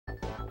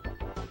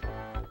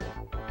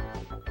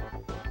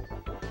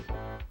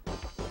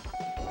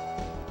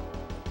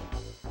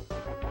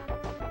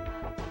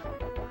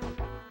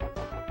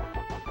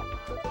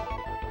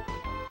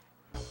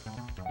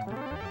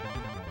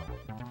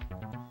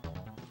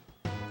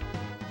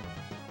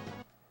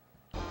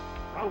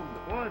Round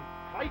one,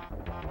 fight!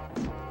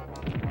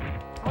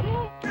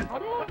 Hadouken!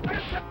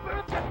 Hadouken!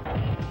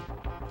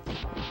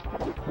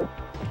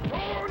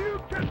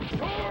 Shoryuken!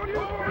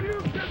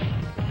 Shoryuken!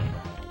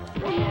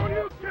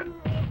 Shoryuken!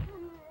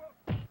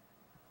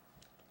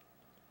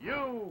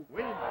 You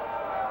win!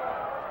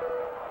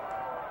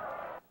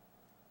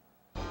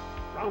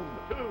 Round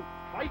two,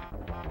 fight!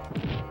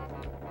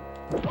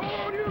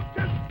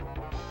 Shoryuken!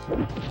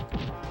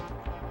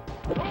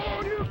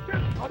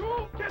 Shoryuken!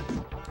 Hadouken!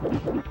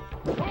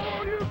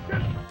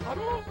 Shoryuken!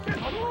 Hadouken!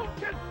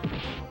 Hadouken!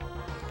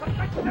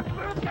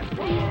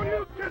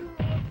 Shoryuken!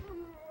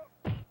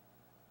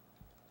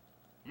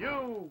 You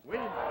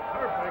win!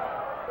 Perfect!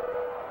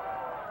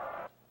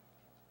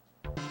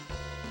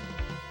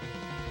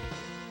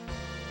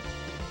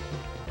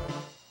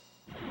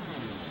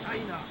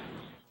 China!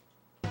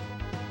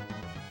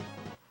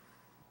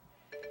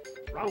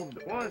 Round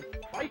one,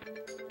 fight!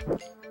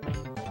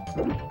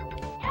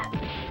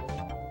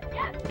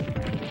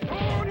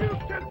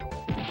 Shoryuken!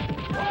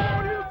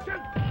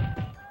 Shoryuken!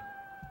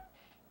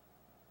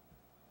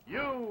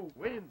 You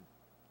win!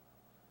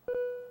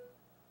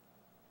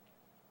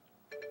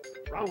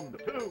 Round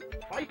two,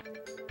 fight!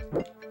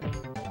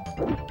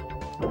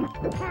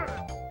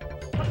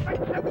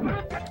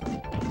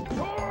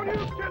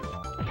 Shoryuken!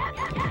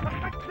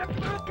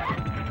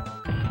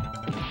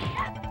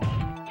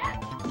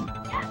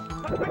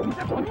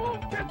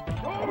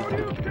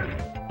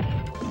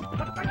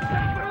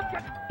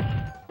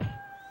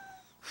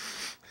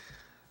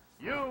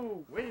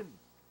 You win!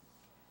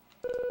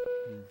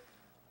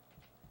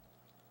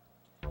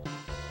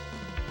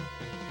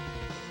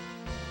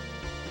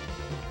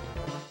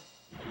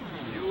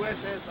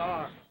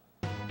 USSR.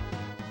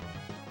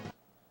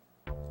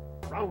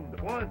 Round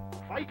one,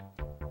 fight!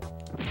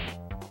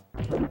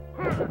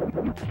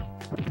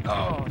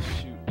 Oh,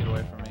 shoot. Get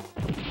away from me.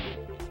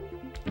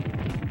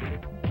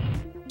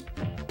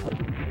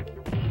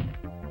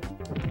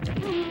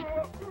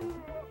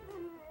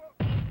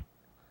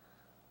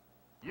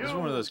 This is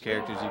one of those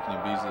characters you can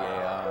abuse the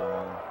AI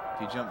on.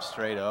 If you jump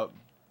straight up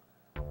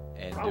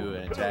and do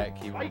an attack,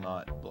 he will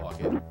not block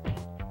it.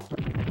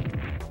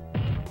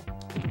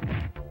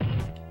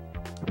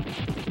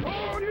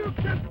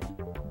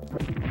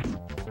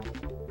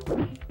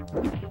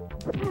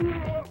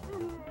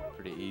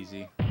 Pretty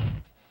easy.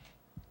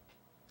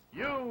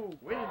 You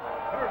win.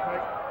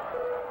 Perfect.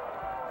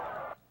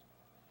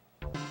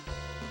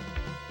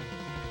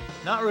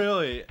 Not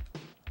really.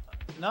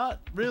 Not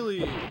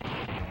really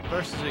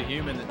versus a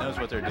human that knows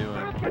what they're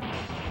doing.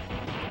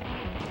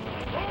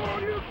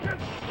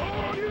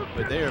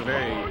 But they are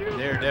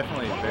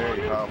definitely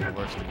very powerful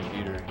versus the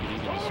computer. You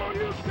can just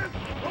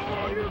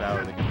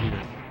overpower the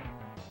computer.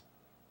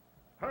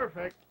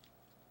 Perfect.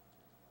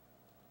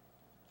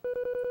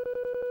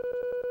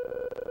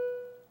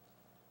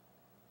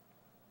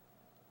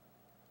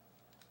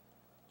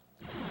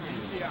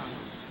 India.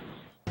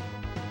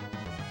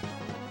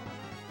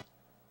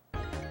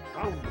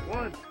 Round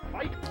one,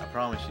 fight. I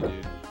promise you,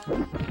 dude.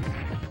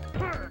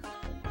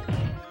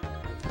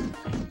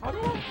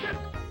 Hadouken!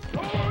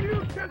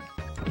 Shoryuken!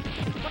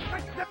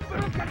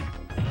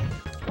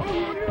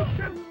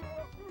 Shoryuken!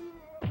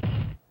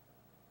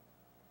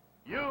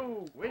 You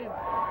win!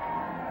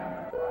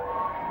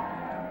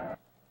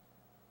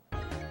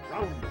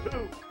 Round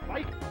two,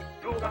 fight!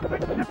 Yoga!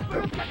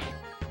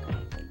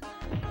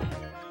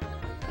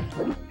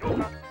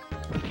 Yoga!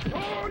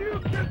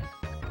 Shoryuken!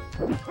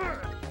 Ah,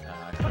 crap.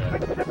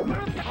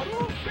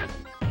 Hadouken!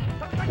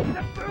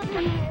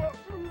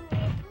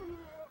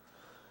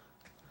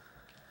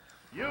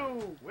 You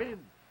win!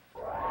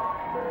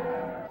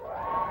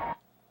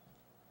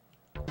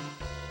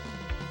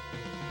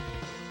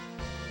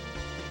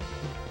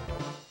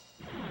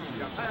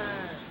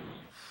 Japan!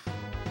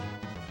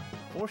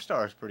 4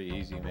 star is pretty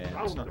easy, man.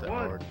 It's not that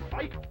hard.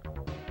 Fight!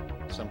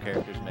 Some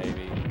characters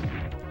maybe.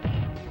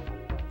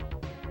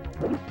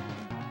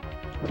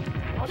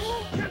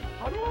 Hadouken!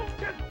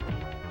 Hadouken!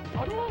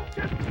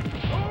 Hadouken!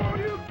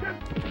 Shoryuken!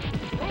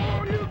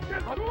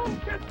 Shoryuken!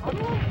 Hadouken!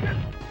 Hadouken!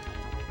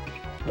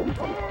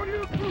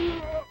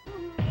 Shoryuken!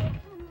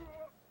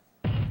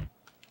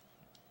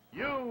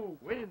 You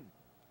win!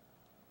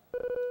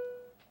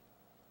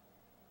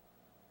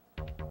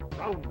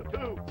 Round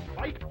two,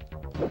 fight!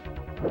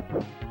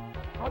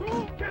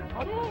 Hadouken!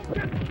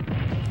 Hadouken!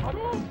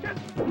 Hadouken!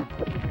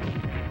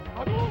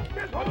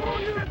 Hadouken! Hadouken!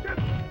 Hadouken!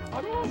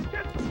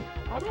 Hadouken!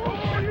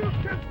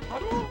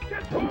 Hadouken!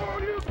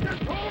 Hadouken!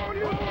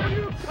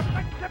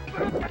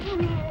 Hadouken!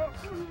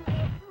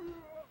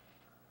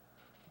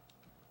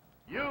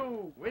 You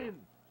win!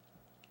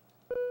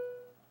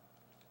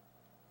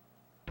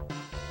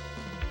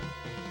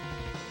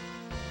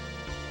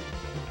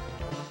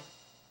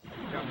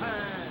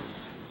 Japan!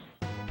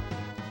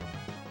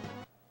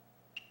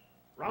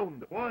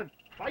 Round one,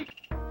 fight!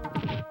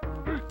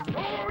 Hadouken!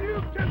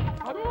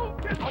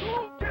 Hadouken!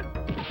 Hadouken!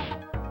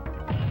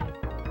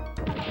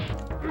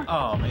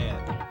 Oh, man.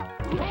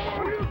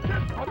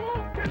 Hadouken!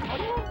 Hadouken!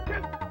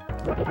 Hadouken!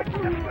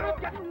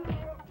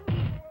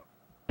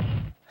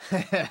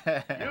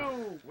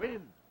 You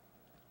win!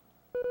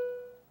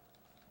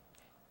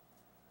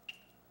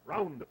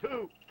 Round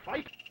 2,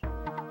 fight!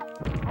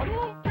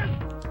 Hadouken!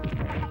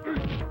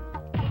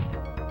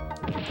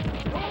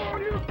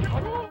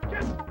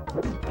 Hadouken!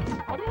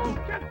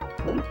 Hadouken!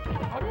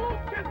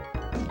 Hadouken!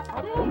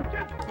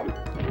 Hadouken!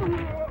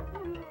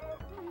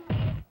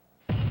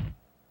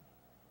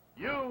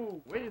 You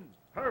win!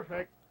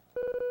 Perfect!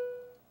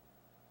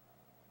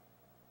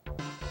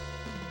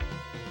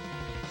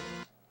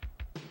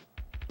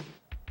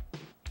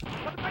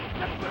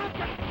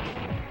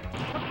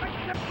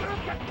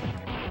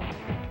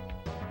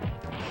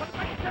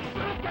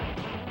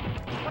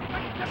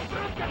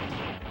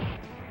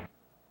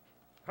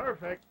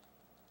 Perfect!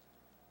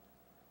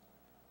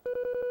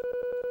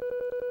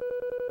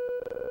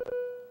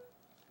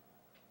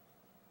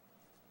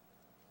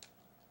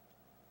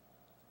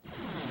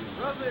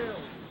 Brazil!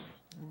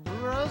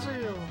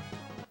 Brazil.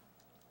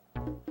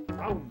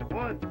 Round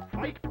 1,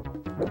 fight!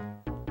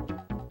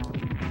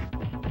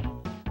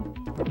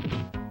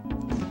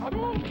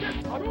 Hadouken!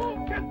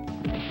 Hadouken!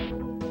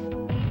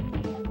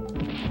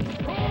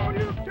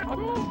 Hadouken!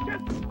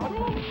 Hadouken!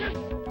 Hadouken!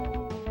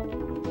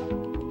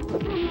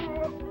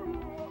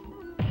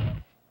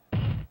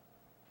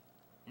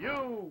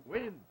 You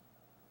win!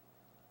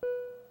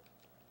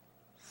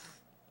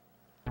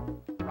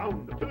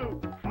 Round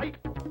 2, fight!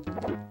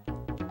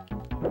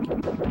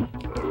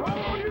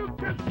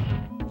 Hadouken!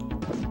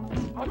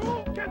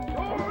 Hadouken! Hadouken!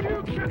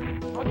 Hadouken!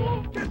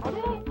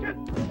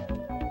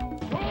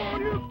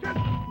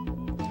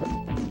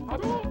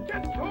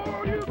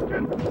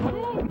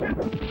 Hadouken! Hadouken!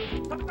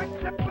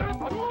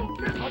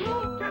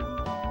 Hadouken!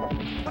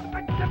 Hadouken!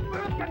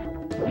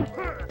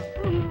 Hadouken!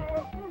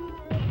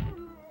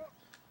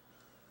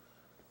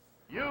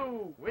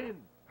 You win.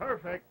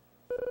 Perfect.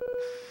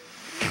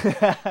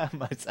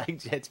 My side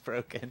jet's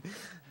broken.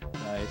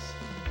 Nice.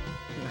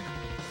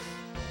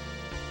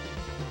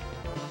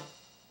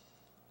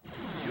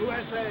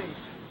 USA.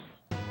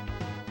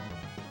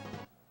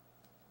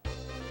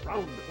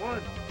 Round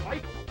 1,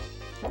 fight!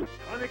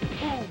 Sonic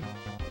boom!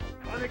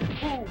 Sonic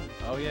boom!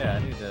 Oh yeah, I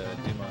need to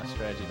do my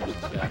strategy versus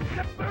guy.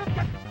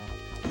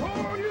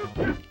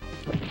 Hadouken!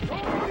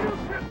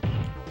 Hadouken!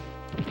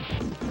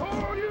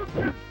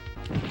 Hadouken!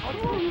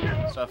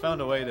 Hadouken! So I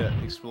found a way to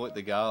exploit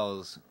the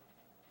Guile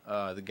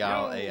You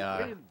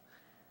AI. win.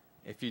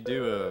 If you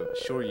do a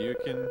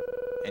Shoryuken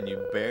and you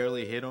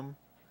barely hit him,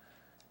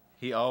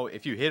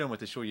 if you hit him with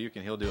the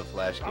Shoryuken, he'll do a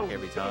flash kick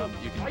every time.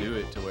 You can do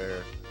it to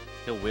where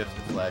he'll whiff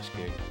the flash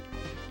kick.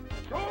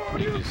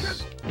 You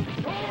just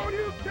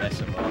mess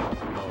him up.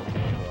 Oh,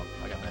 okay, well,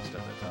 I got messed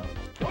up that time.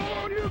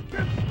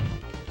 Hadouken!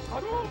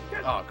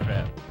 Hadouken! Oh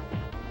crap.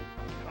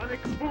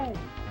 Sonic boom!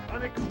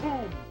 Sonic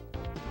boom!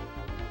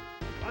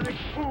 Sonic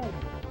boom!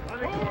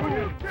 Sonic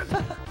boom!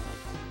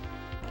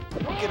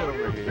 Get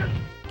over here.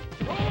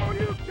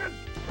 Hadouken!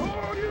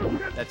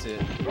 Hadouken! That's it.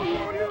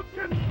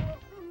 Hadouken!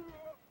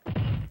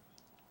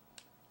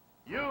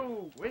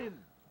 You win!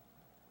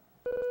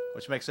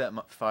 Which makes that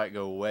fight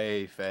go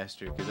way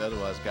faster, because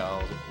otherwise Guile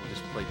will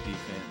just play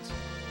defense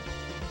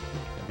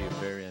and be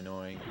very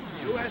annoying.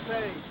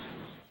 USA!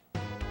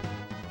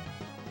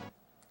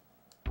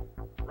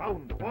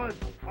 Round 1,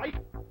 fight!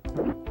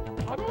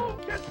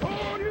 Hadouken!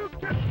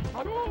 Hadouken!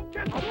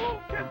 Hadouken!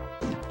 Hadouken!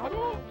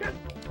 Hadouken!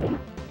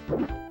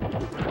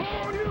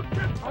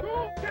 Hadouken!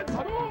 Hadouken!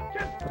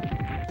 Hadouken!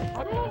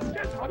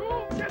 Hadouken!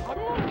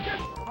 Hadouken!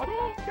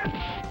 Hadouken!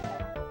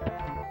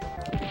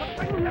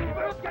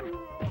 Hadouken!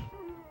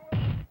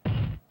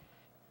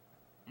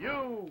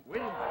 You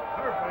win.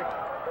 Perfect.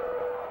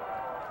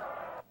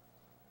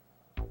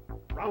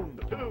 Round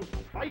 2,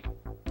 fight!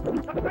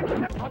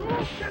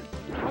 Hadouken!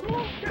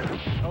 Hadouken!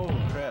 Oh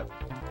crap.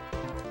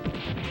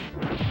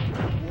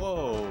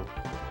 Whoa.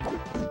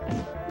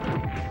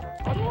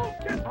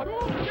 Hadouken!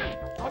 Hadouken!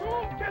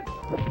 Hadouken!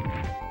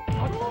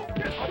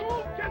 Hadouken!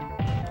 Hadouken!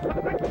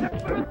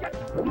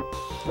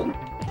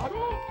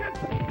 Hadouken!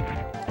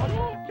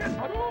 Hadouken!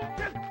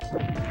 Hadouken!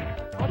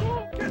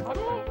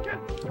 Hadouken!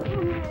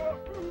 Hadouken!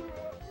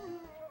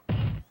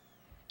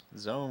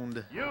 Zoned.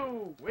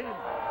 You win.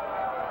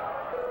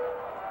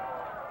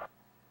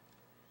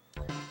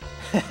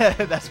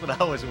 That's what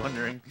I was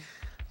wondering.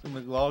 So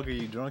McLog, are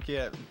you drunk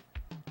yet?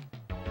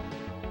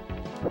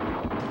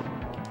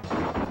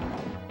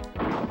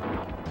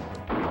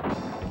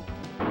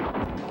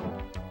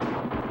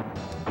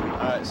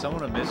 Alright, so I'm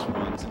gonna miss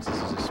one since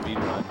this is a speed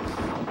run.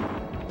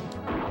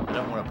 I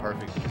don't want a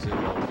perfect because it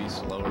will be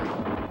slower.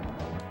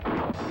 So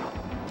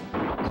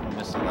I'm gonna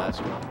miss the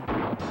last one.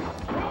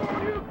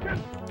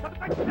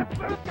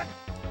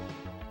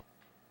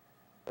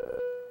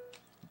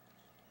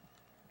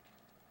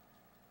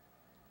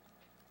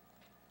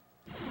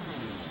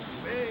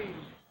 Bang.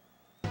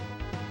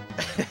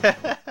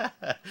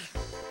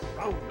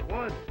 Round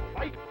 1,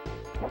 fight!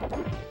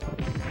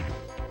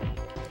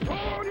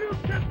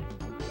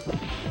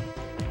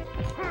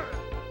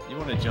 You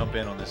want to jump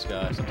in on this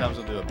guy. Sometimes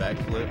he'll do a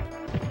backflip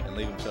and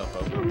leave himself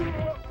open.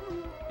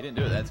 He didn't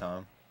do it that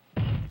time.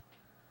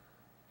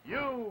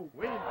 You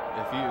win.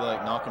 If you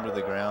like knock him to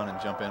the ground and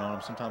jump in on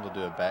him, sometimes he'll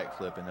do a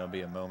backflip and there'll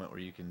be a moment where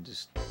you can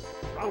just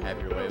have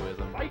your way with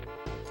him. Fight!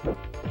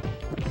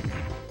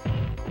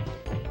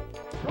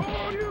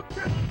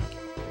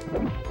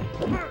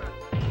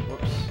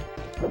 Whoops.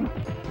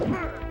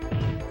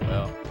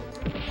 Well,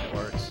 it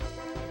works.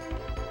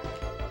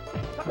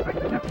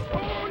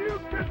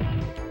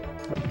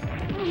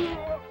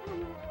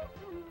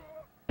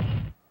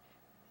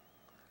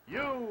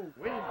 You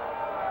win.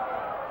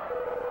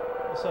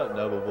 What's up,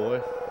 Noble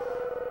Boy?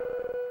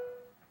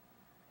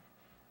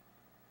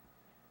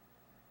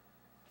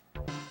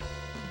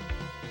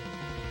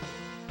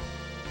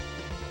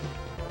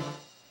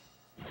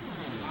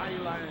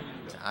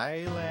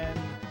 Thailand.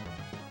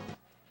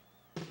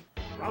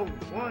 Round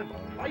one,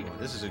 fight.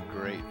 This is a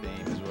great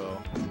theme as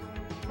well.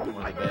 One of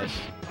the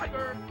best.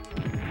 Tiger.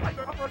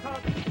 Tiger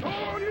uppercut.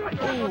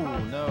 Oh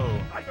no.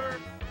 Tiger.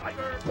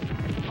 Tiger.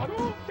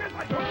 Hadouken.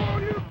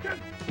 Hadouken.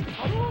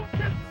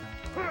 Hadouken.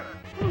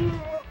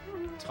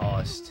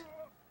 Tossed.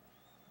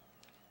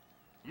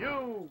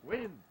 You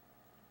win.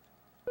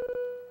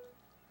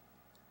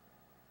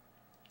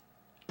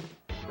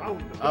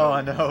 Round Oh,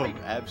 I one, know. fight.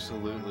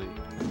 Absolutely.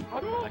 I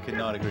Hadouken. could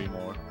not agree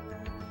more.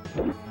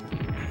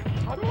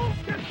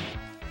 Hadouken.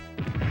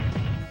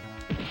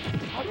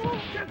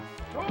 Hadouken.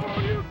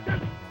 Hadouken.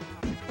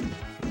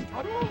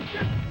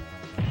 Hadouken.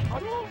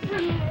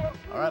 Hadouken.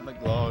 All right,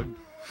 McLeod.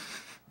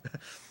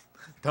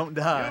 Don't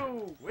die.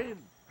 You win.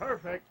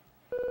 Perfect.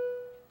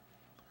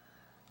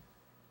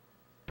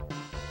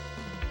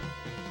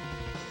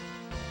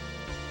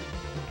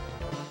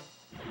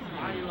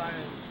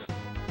 Island.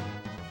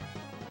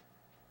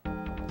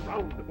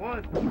 Round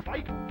one,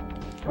 fight.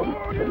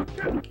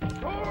 Shoryuken.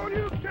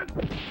 Shoryuken.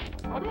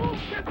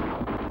 Hadouken.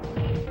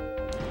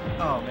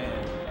 Oh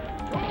man.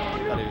 I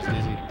thought he was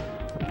dizzy.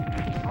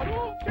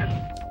 Hadouken.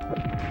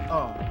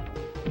 Oh.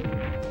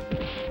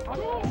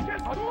 Hadouken.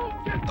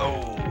 Hadouken.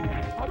 Oh.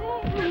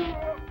 Hadouken.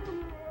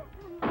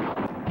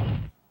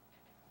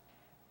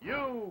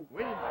 You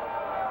win.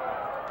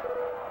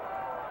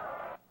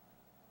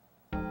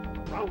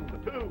 Round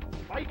two,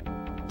 fight.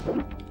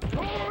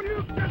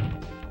 Shoryuken.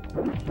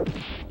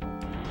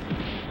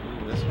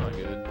 Ooh, that's not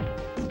good.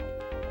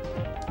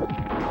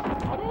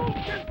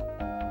 Hadouken.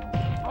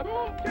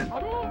 Hadouken.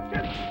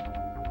 Hadouken.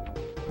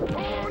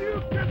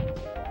 Shoryuken.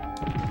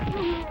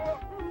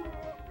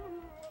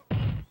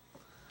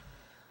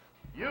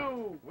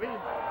 You win.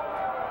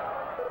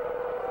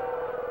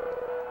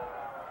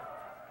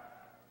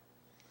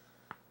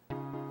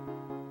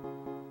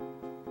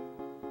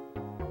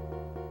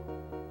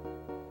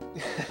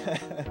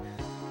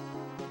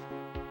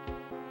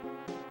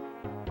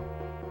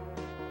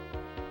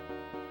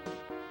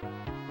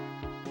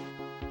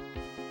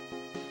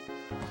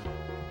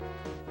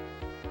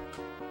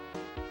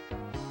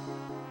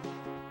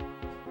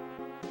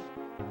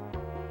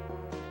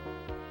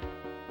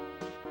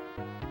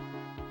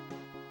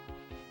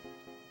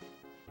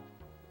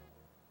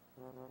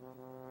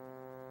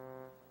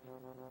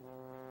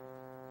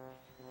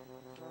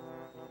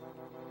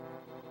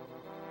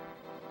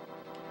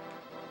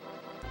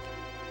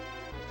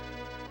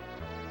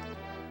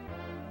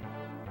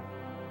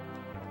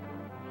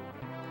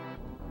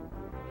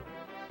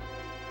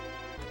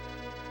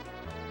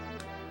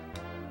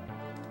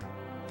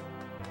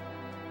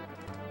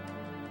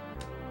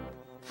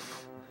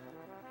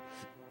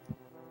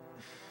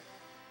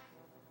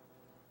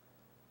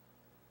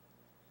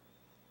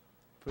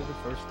 For the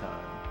first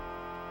time.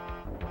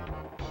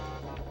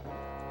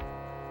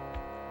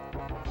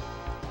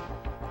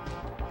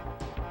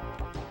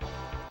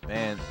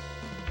 Man,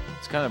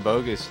 it's kind of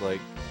bogus.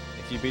 Like,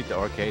 if you beat the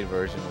arcade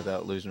version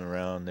without losing a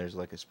round, there's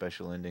like a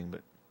special ending,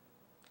 but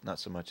not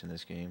so much in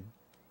this game.